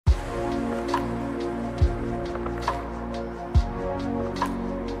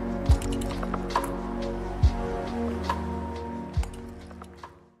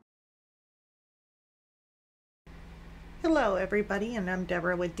Hello everybody, and I'm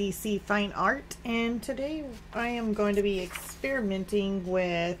Deborah with DC Fine Art, and today I am going to be experimenting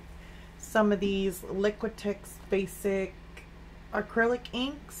with some of these Liquitex basic acrylic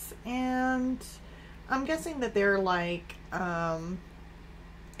inks, and I'm guessing that they're like an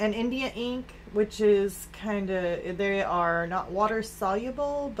India ink, which is they are not water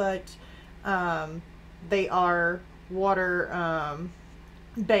soluble, but they are water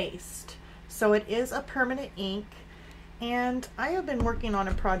based. So it is a permanent ink. And I have been working on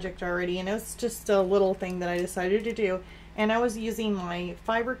a project already, and it's just a little thing that I decided to do. And I was using my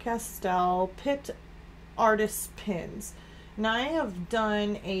Faber Castell Pitt Artist pins. Now I have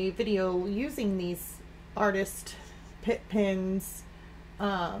done a video using these artist Pitt pins,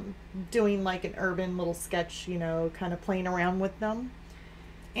 doing like an urban little sketch, you know, kind of playing around with them.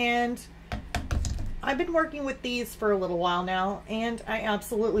 And I've been working with these for a little while now, and I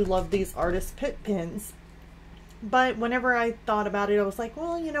absolutely love these artist Pitt pins. But whenever I thought about it, I was like,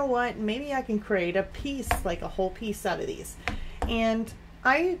 well, you know what? Maybe I can create a piece, like a whole piece out of these. And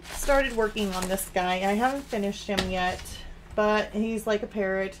I started working on this guy. I haven't finished him yet, but he's like a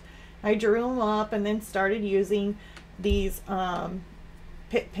parrot. I drew him up and then started using these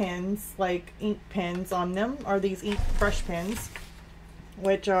Pitt pens, like ink pens on them, or these ink brush pens,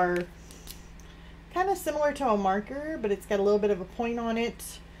 which are kind of similar to a marker, but it's got a little bit of a point on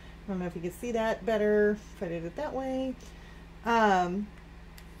it. I don't know if you can see that better if I did it that way. And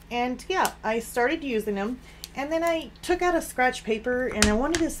yeah, I started using them, and then I took out a scratch paper and I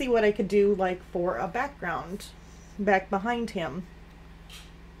wanted to see what I could do like for a background back behind him.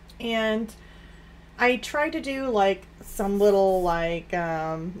 And I tried to do like some little like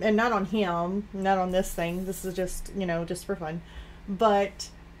and not on him, not on this thing, this is just, you know, just for fun, but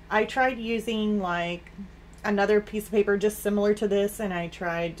I tried using like another piece of paper just similar to this, and I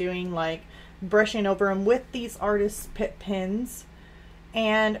tried doing like brushing over them with these artist Pitt pens,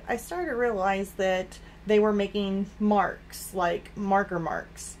 and I started to realize that they were making marks, like marker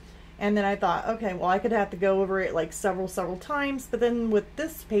marks. And then I thought, okay, well, I could have to go over it like several times, but then with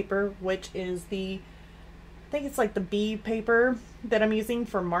this paper, which is the, I think it's like the B paper that I'm using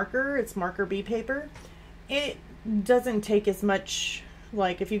for marker, it's marker B paper, it doesn't take as much.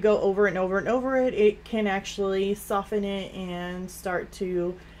 Like if you go over and over and over it, it can actually soften it and start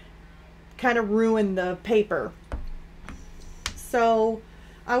to kind of ruin the paper. So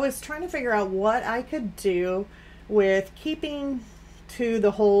I was trying to figure out what I could do with keeping to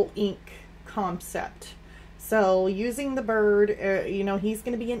the whole ink concept. So using the bird, you know, he's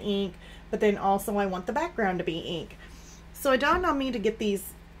going to be an ink, but then also I want the background to be ink. So it dawned on me to get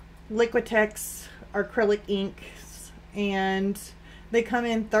these Liquitex acrylic inks, and they come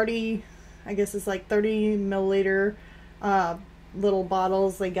in 30, I guess it's like 30 milliliter little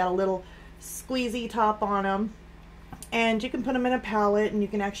bottles. They got a little squeezy top on them, and you can put them in a palette, and you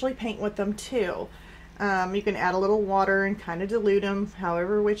can actually paint with them too. You can add a little water and kind of dilute them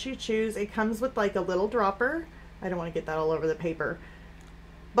however which you choose. It comes with like a little dropper. I don't want to get that all over the paper,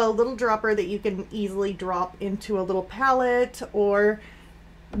 but a little dropper that you can easily drop into a little palette, or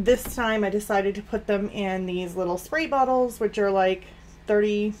this time I decided to put them in these little spray bottles, which are like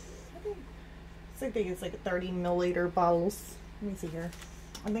 30, I think it's like 30 milliliter bottles. Let me see here.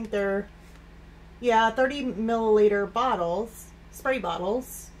 I think they're, yeah, 30 milliliter bottles, spray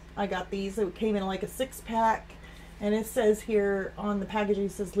bottles. I got these. It came in like a 6-pack, and it says here on the packaging,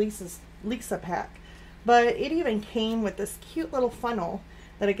 it says Lisa pack. But it even came with this cute little funnel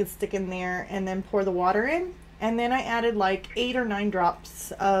that I could stick in there and then pour the water in. And then I added like 8 or 9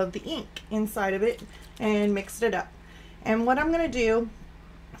 drops of the ink inside of it and mixed it up. And what I'm going to do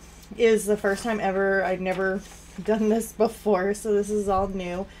is the first time ever, I've never done this before, so this is all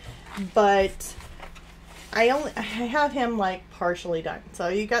new, but I have him like partially done. So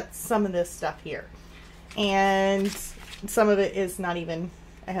you got some of this stuff here, and some of it is not even,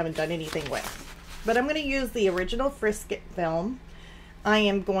 I haven't done anything with. But I'm going to use the original Frisket film. I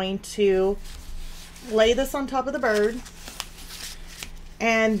am going to lay this on top of the bird,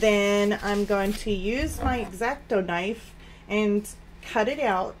 and then I'm going to use my X-Acto knife and cut it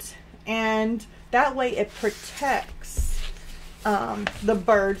out, and that way it protects the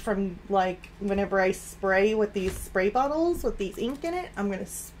bird from, like, whenever I spray with these spray bottles with these ink in it, I'm going to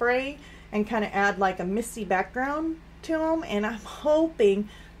spray and kind of add like a misty background to them, and I'm hoping,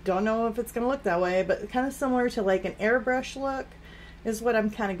 don't know if it's going to look that way, but kind of similar to like an airbrush look is what I'm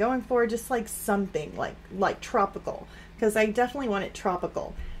kind of going for, just like something like tropical, because I definitely want it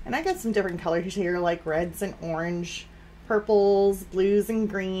tropical. And I got some different colors here, like reds and orange, purples, blues and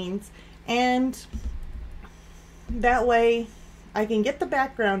greens, and that way I can get the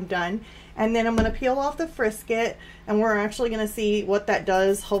background done, And then I'm going to peel off the frisket, and we're actually going to see what that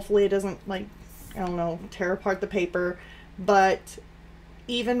does. Hopefully it doesn't, like, I don't know, tear apart the paper. But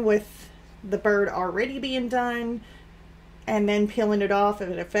even with the bird already being done and then peeling it off, if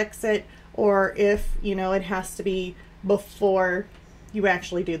it affects it, or if, you know, it has to be before you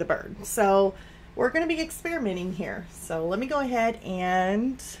actually do the bird. So we're going to be experimenting here. So let me go ahead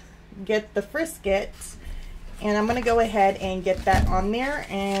and get the frisket, and I'm going to go ahead and get that on there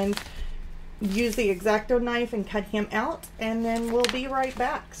and use the X-Acto knife and cut him out, and then we'll be right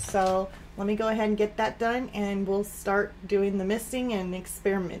back. So let me go ahead and get that done, and we'll start doing the misting and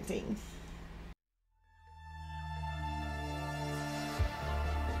experimenting.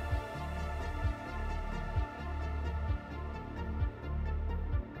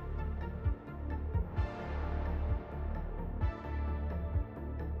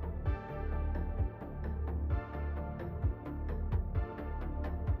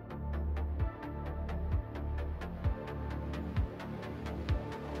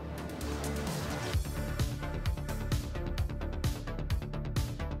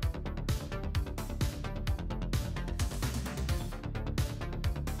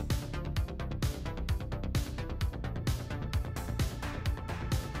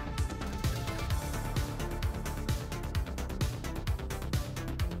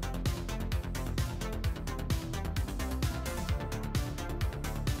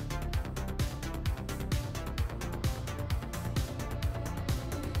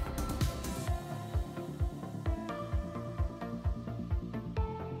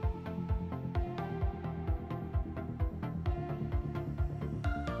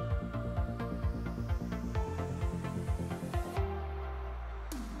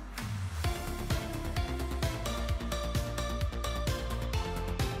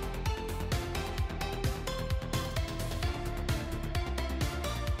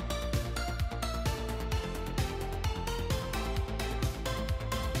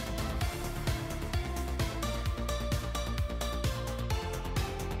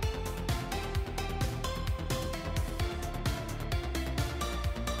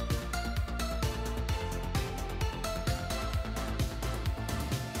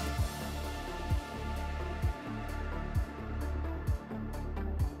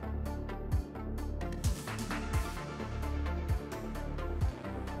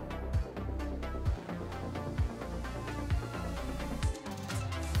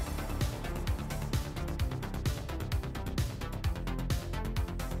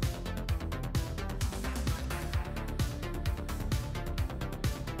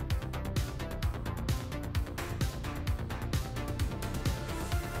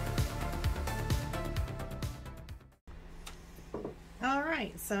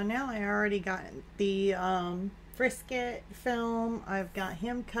 Alright, so now I already got the frisket film. I've got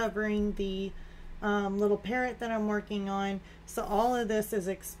him covering the little parrot that I'm working on. So all of this is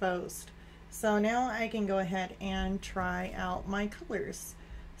exposed. So now I can go ahead and try out my colors.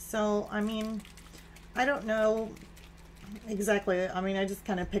 So, I mean, I don't know exactly. I mean, I just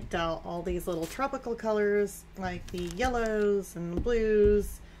kind of picked out all these little tropical colors, like the yellows and the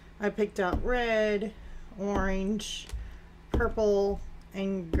blues. I picked out red, orange, purple,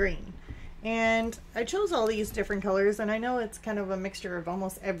 and green. And I chose all these different colors, and I know it's kind of a mixture of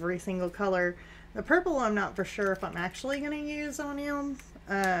almost every single color. The purple I'm not for sure if I'm actually going to use on him,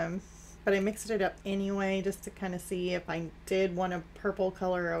 but I mixed it up anyway just to kind of see if I did want a purple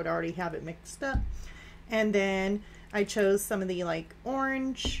color I would already have it mixed up. And then I chose some of the like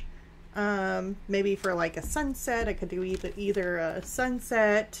orange, maybe for like a sunset. I could do either a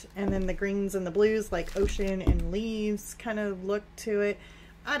sunset, and then the greens and the blues like ocean and leaves kind of look to it.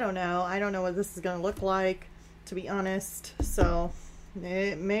 I don't know what this is going to look like, to be honest, so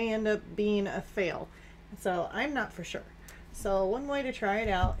it may end up being a fail, so I'm not for sure. So one way to try it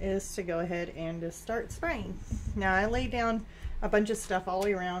out is to go ahead and just start spraying. Now I laid down a bunch of stuff all the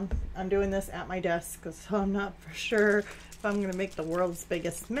way around. I'm doing this at my desk because I'm not for sure if I'm going to make the world's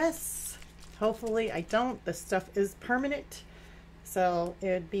biggest mess. Hopefully I don't. This stuff is permanent, so it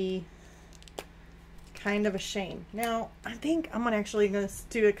would be kind of a shame. Now I think I'm actually going to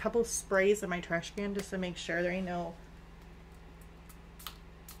do a couple sprays in my trash can just to make sure there ain't no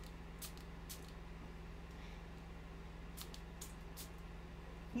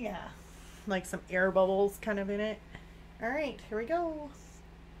like some air bubbles kind of in it. All right, here we go.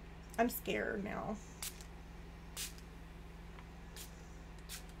 I'm scared now.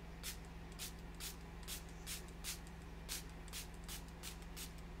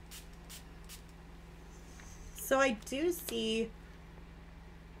 So I do see,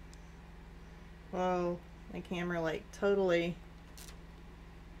 whoa, my camera like totally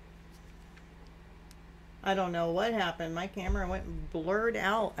I don't know what happened. My camera went blurred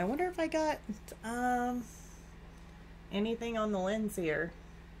out. I wonder if I got anything on the lens here.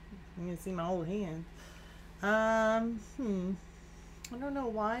 You can see my old hand. I don't know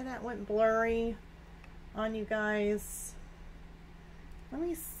why that went blurry on you guys. Let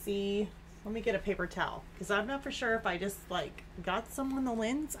me see. Let me get a paper towel, because I'm not for sure if I just like got some on the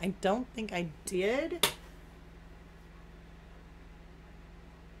lens. I don't think I did.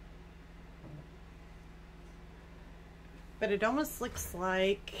 But it almost looks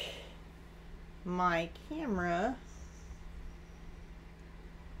like my camera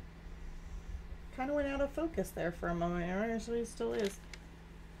kind of went out of focus there for a moment. It actually still is.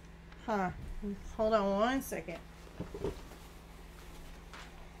 Huh. Hold on one second.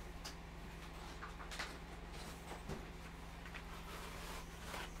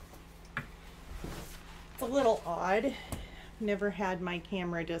 It's a little odd. Never had my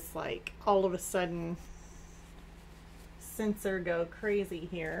camera just like all of a sudden sensor go crazy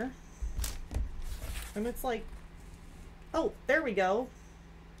here. And it's like, oh, there we go.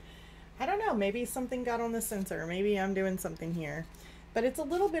 I don't know, maybe something got on the sensor. Maybe I'm doing something here. But it's a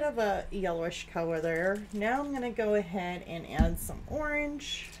little bit of a yellowish color there. Now I'm gonna go ahead and add some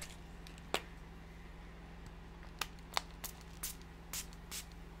orange.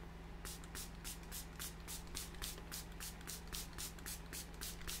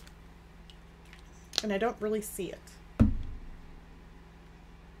 And I don't really see it.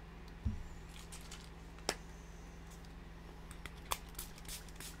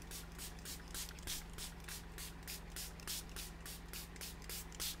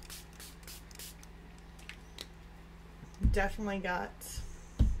 Definitely got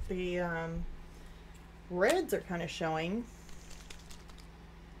the reds are kind of showing.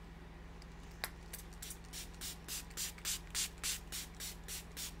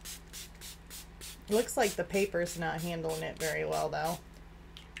 Looks like the paper's not handling it very well though.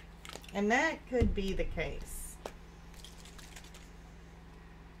 And that could be the case.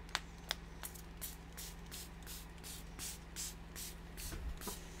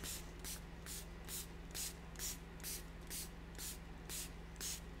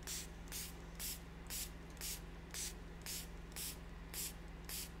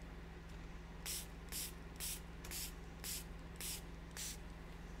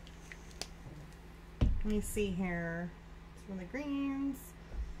 Let me see here, some of the greens.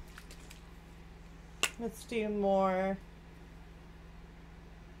 Let's do more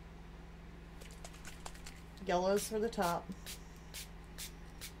yellows for the top.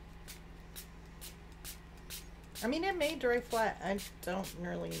 I mean, it may dry flat. I don't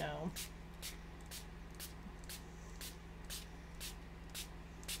really know.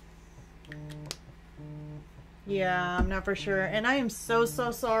 Yeah, I'm not for sure. And I am so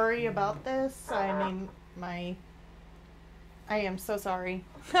sorry about this. I mean, I am so sorry.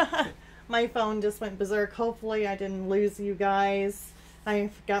 My phone just went berserk. Hopefully I didn't lose you guys. I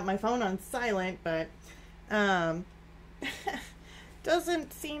got my phone on silent, but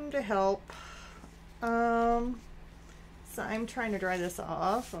doesn't seem to help. So I'm trying to dry this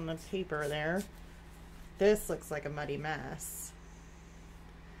off on the paper there. This looks like a muddy mess.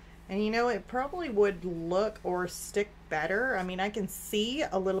 And you know, it probably would look or stick better. I mean, I can see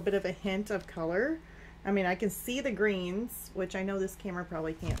a little bit of a hint of color. I mean, I can see the greens, which I know this camera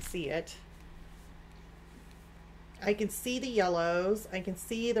probably can't see it. I can see the yellows. I can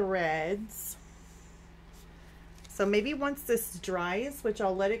see the reds. So maybe once this dries, which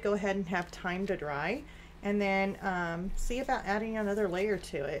I'll let it go ahead and have time to dry, and then see about adding another layer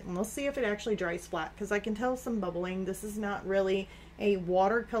to it. And we'll see if it actually dries flat, because I can tell some bubbling. This is not really a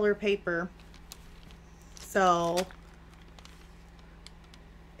watercolor paper, so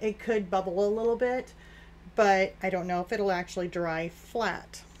it could bubble a little bit, but I don't know if it'll actually dry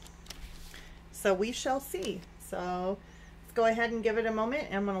flat. So we shall see. So let's go ahead and give it a moment.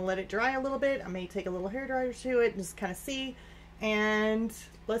 I'm going to let it dry a little bit. I may take a little hairdryer to it and just kind of see, and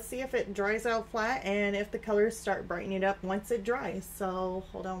let's see if it dries out flat and if the colors start brightening up once it dries. So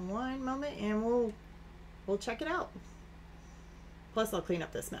hold on one moment and we'll check it out. Plus I'll clean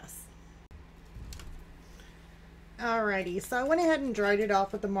up this mess. Alrighty, so I went ahead and dried it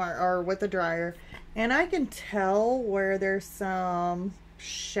off with the dryer, and I can tell where there's some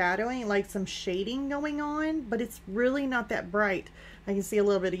shadowing, like some shading going on, but it's really not that bright. I can see a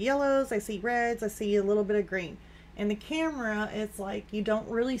little bit of yellows, I see reds, I see a little bit of green. And the camera, it's like you don't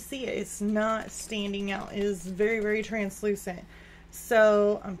really see it. It's not standing out. It is very translucent.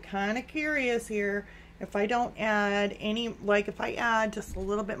 So I'm kind of curious here. If I don't add any, like if I add just a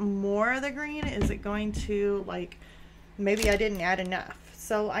little bit more of the green, is it going to, like, maybe I didn't add enough.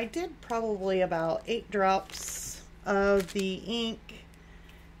 So I did probably about 8 drops of the ink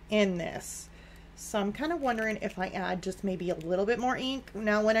in this. So I'm kind of wondering if I add just maybe a little bit more ink.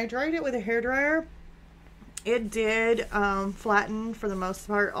 Now when I dried it with a hairdryer, it did flatten for the most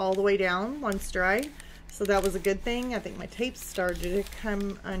part all the way down once dry. So that was a good thing. I think my tape started to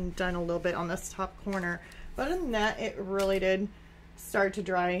come undone a little bit on this top corner. But other than that, it really did start to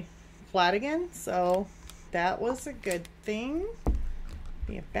dry flat again. So that was a good thing.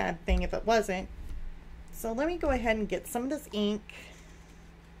 Be a bad thing if it wasn't. So let me go ahead and get some of this ink.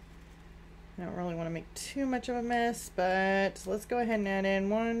 I don't really want to make too much of a mess, but let's go ahead and add in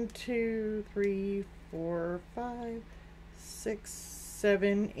 1, 2, 3, 4, 5, 6,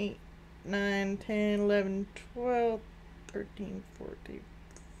 7, 8, 9, 10, 11, 12, 13, 14,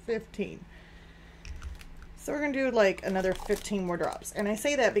 15. So we're going to do like another 15 more drops. And I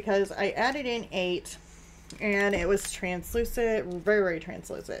say that because I added in 8 and it was translucent, very, very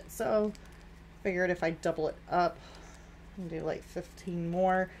translucent. So figured if I double it up and do like 15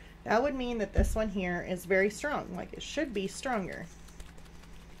 more, that would mean that this one here is very strong, like it should be stronger.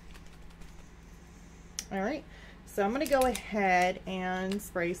 All right, so I'm gonna go ahead and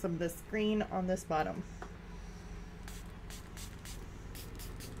spray some of this green on this bottom.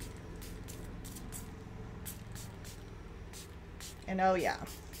 And oh yeah.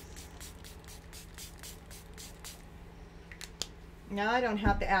 Now I don't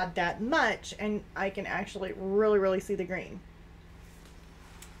have to add that much and I can actually really, really see the green.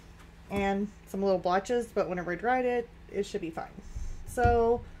 And some little blotches, but whenever I dried it, it should be fine.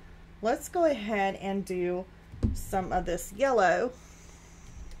 So let's go ahead and do some of this yellow,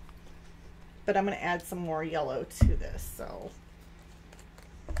 but I'm going to add some more yellow to this. So,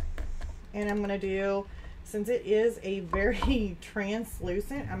 and I'm going to do, since it is a very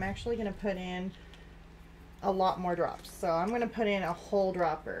translucent, I'm actually going to put in a lot more drops. So I'm going to put in a whole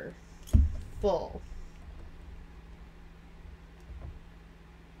dropper full.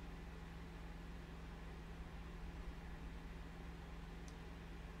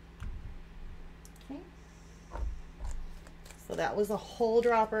 So that was a whole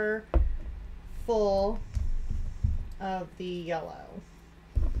dropper full of the yellow.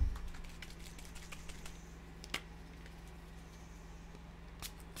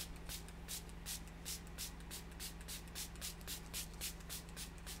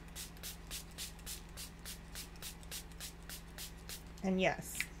 And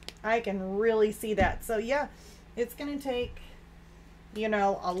yes, I can really see that. So yeah, it's going to take, you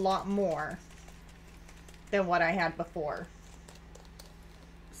know, a lot more than what I had before.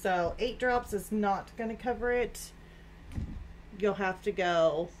 So 8 drops is not going to cover it. You'll have to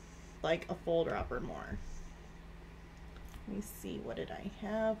go like a full drop or more. Let me see, what did I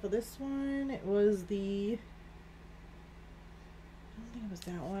have for this one? It was the, I don't think it was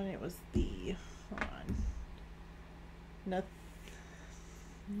that one. It was the, hold on.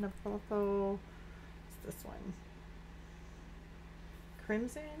 What's this one?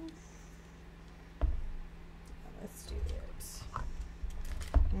 Crimson? Let's do it.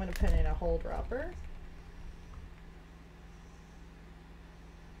 I'm going to put in a whole dropper.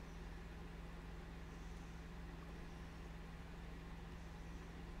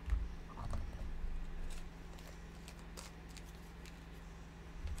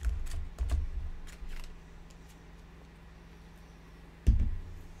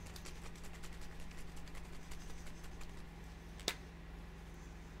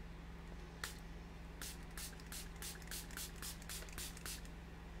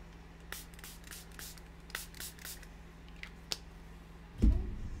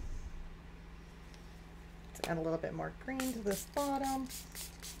 Add a little bit more green to this bottom.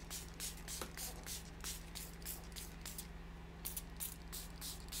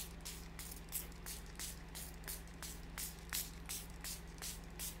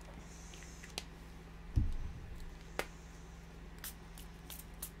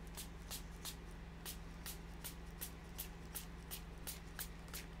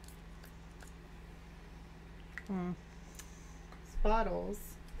 These bottles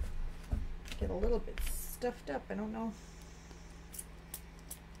get a little bit stuffed up. I don't know.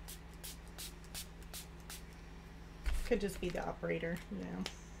 Could just be the operator, you know.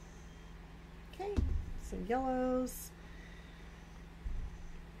 Okay, some yellows.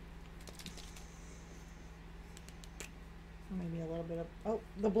 Maybe a little bit of, oh,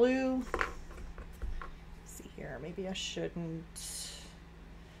 the blue. Let's see here, maybe I shouldn't.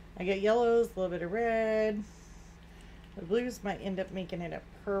 I get yellows, a little bit of red. The blues might end up making it a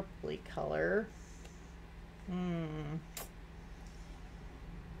purpley color. I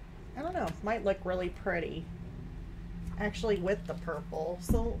don't know, might look really pretty actually with the purple.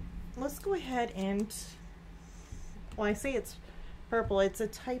 So let's go ahead and, well, I say it's purple, it's a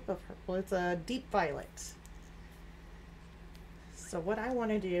type of purple, it's a deep violet. So what I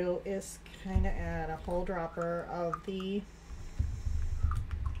want to do is kind of add a whole dropper of the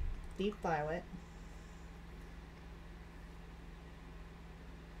deep violet.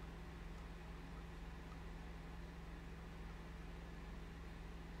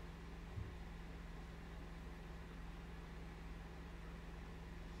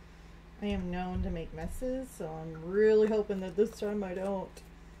 I am known to make messes, so I'm really hoping that this time I don't.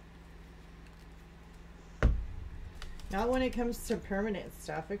 Not when it comes to permanent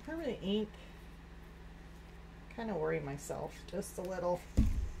stuff. Like permanent ink, kind of worry myself just a little.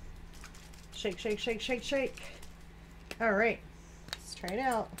 Shake, shake, shake, shake, shake. All right, let's try it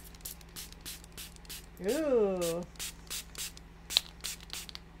out. Ooh.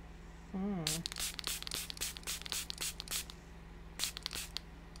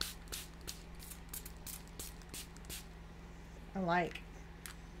 I like.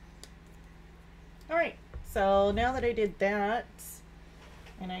 All right. So now that I did that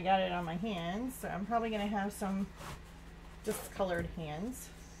and I got it on my hands, so I'm probably going to have some discolored hands.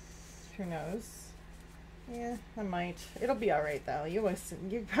 Who knows? Yeah, I might. It'll be all right though. You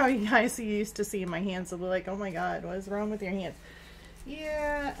probably guys are used to seeing my hands will be like, oh my God, what is wrong with your hands?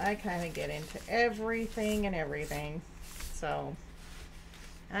 Yeah, I kind of get into everything and everything. So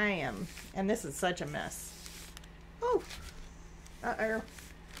I am. And this is such a mess. Oh, uh-oh.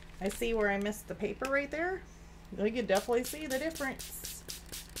 I see where I missed the paper right there. You can definitely see the difference.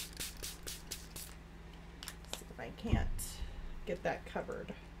 Let's see if I can't get that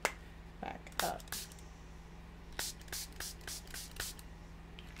covered back up.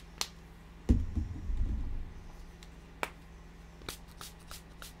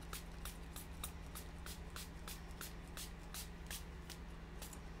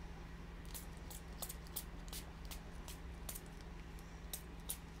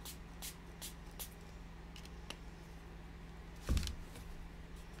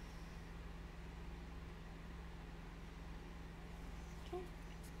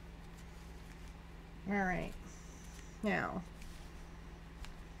 All right, now,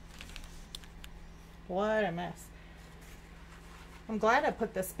 what a mess. I'm glad I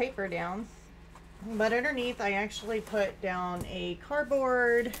put this paper down, but underneath I actually put down a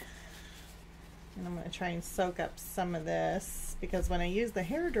cardboard, and I'm going to try and soak up some of this because when I use the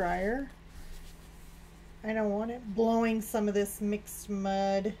hair dryer, I don't want it blowing some of this mixed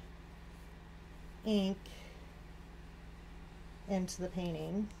mud ink into the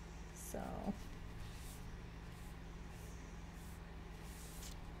painting. So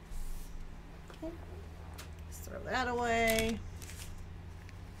let's throw that away.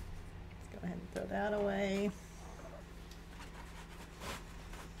 Let's go ahead and throw that away.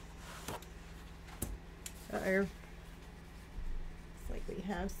 Uh-oh. Looks like we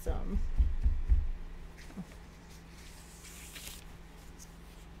have some.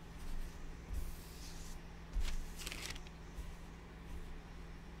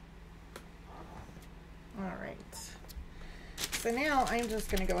 All right. So now I'm just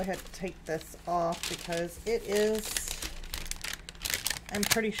going to go ahead and take this off because it is, I'm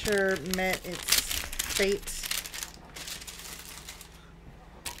pretty sure, met its fate.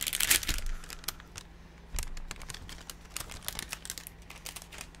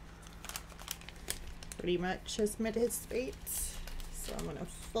 Pretty much has met its fate. So I'm going to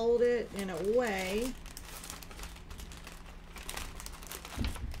fold it in a way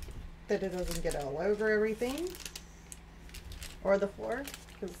that it doesn't get all over everything. Or the floor,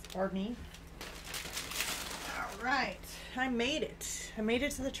 or me. All right, I made it. I made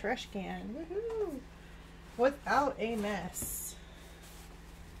it to the trash can. Woohoo! Without a mess.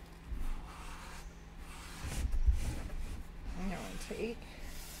 I'm going to take,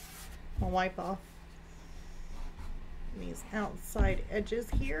 I'll wipe off these outside edges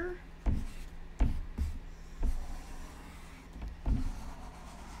here.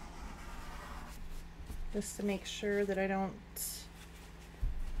 Just to make sure that I don't,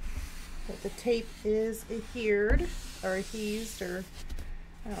 that the tape is adhered or adhesed or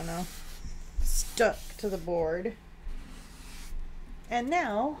I don't know, stuck to the board. And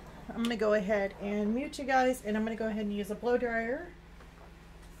now I'm going to go ahead and mute you guys, and I'm going to go ahead and use a blow dryer,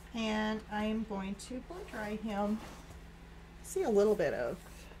 and I'm going to blow dry him. See a little bit of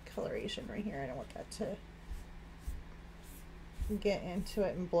coloration right here. I don't want that to get into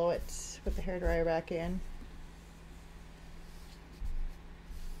it and blow it with the hairdryer back in.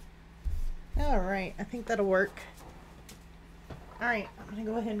 All right, I think that'll work. All right, I'm gonna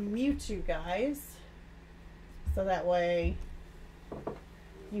go ahead and mute you guys so that way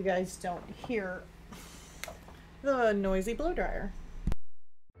you guys don't hear the noisy blow dryer.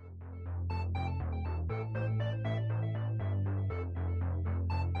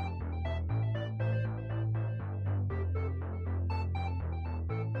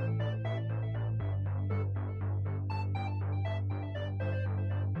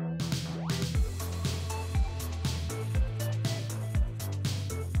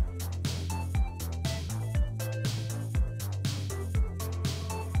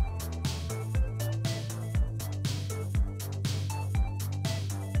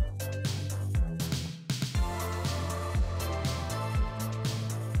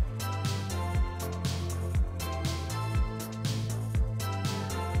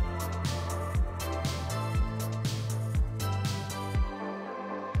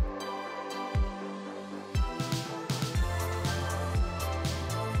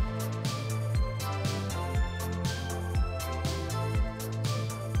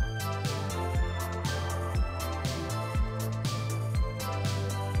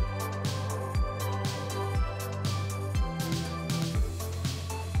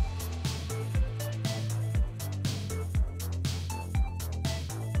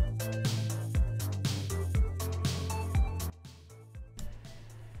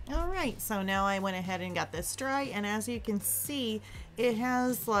 Alright, so now I went ahead and got this dry, and as you can see, it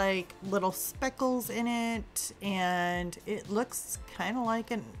has like little speckles in it, and it looks kind of like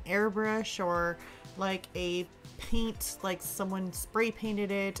an airbrush or like a paint, like someone spray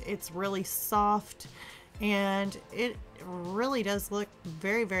painted it. It's really soft, and it really does look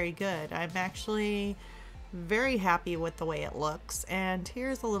very, very good. I'm actually very happy with the way it looks, and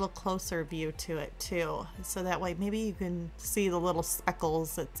here's a little closer view to it too, so that way maybe you can see the little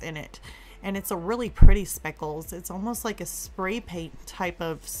speckles that's in it. And it's a really pretty speckles. It's almost like a spray paint type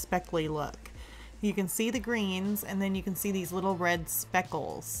of speckly look. You can see the greens, and then you can see these little red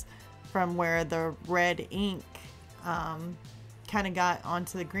speckles from where the red ink kind of got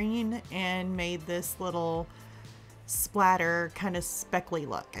onto the green and made this little splatter kind of speckly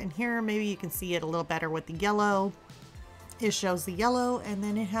look. And here maybe you can see it a little better with the yellow. It shows the yellow, and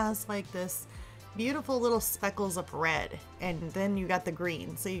then it has like this beautiful little speckles of red, and then you got the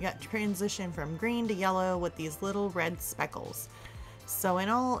green, so you got transition from green to yellow with these little red speckles. So in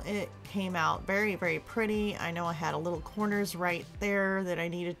all, it came out very, very pretty. I know I had a little corners right there that I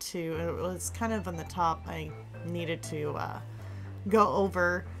needed to, it was kind of on the top, I needed to go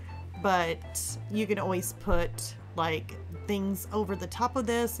over, but you can always put like things over the top of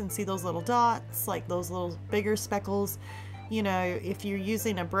this and see those little dots, like those little bigger speckles. You know, if you're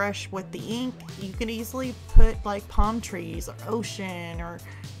using a brush with the ink, you can easily put like palm trees or ocean or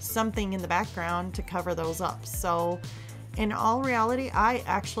something in the background to cover those up. So in all reality, I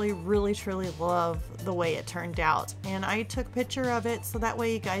actually really truly love the way it turned out, and I took a picture of it so that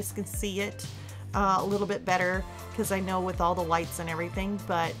way you guys can see it a little bit better, because I know with all the lights and everything,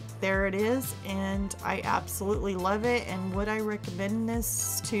 but there it is, and I absolutely love it. And would I recommend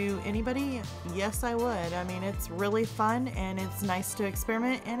this to anybody? Yes, I would. I mean, it's really fun and it's nice to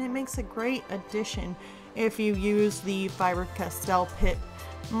experiment, and it makes a great addition if you use the Faber Castell Pitt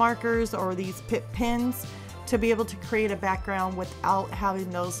markers or these Pitt pens to be able to create a background without having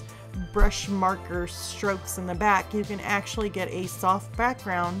those brush marker strokes in the back. You can actually get a soft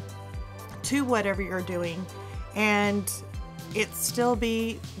background to whatever you're doing, and it still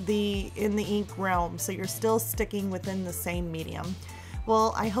be in the ink realm, so you're still sticking within the same medium.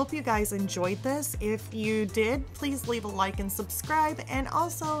 Well, I hope you guys enjoyed this. If you did, please leave a like and subscribe, and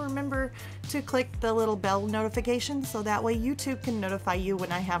also remember to click the little bell notification so that way YouTube can notify you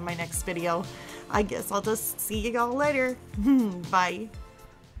when I have my next video. I guess I'll just see you all later. Bye.